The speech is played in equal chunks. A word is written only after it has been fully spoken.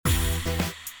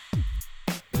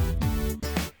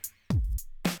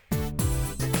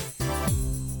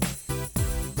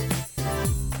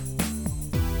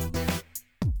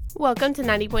Welcome to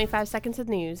 90.5 Seconds of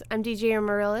News. I'm DJ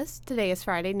Amaryllis. Today is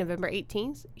Friday, November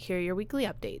 18th. Here are your weekly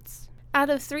updates. Out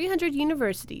of 300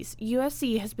 universities,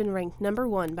 USC has been ranked number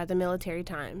 1 by the Military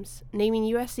Times, naming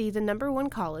USC the number 1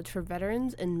 college for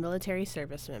veterans and military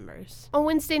service members. On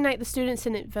Wednesday night, the Student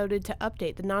Senate voted to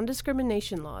update the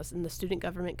non-discrimination laws in the student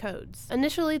government codes.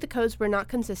 Initially, the codes were not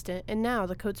consistent, and now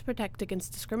the codes protect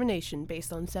against discrimination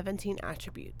based on 17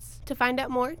 attributes. To find out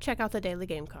more, check out the Daily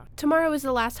Gamecock. Tomorrow is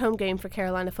the last home game for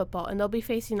Carolina football, and they'll be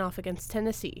facing off against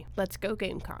Tennessee. Let's go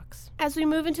Gamecocks. As we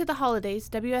move into the holidays,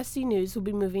 WSC News will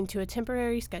be moving to a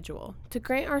temporary schedule. To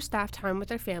grant our staff time with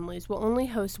their families, we'll only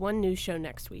host one news show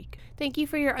next week. Thank you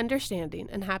for your understanding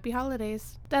and happy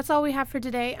holidays. That's all we have for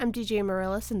today. I'm DJ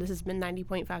Amaryllis and this has been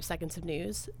 90.5 Seconds of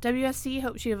News. WSC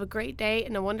hopes you have a great day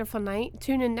and a wonderful night.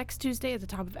 Tune in next Tuesday at the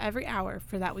top of every hour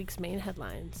for that week's main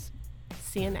headlines.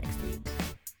 See you next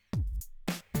week.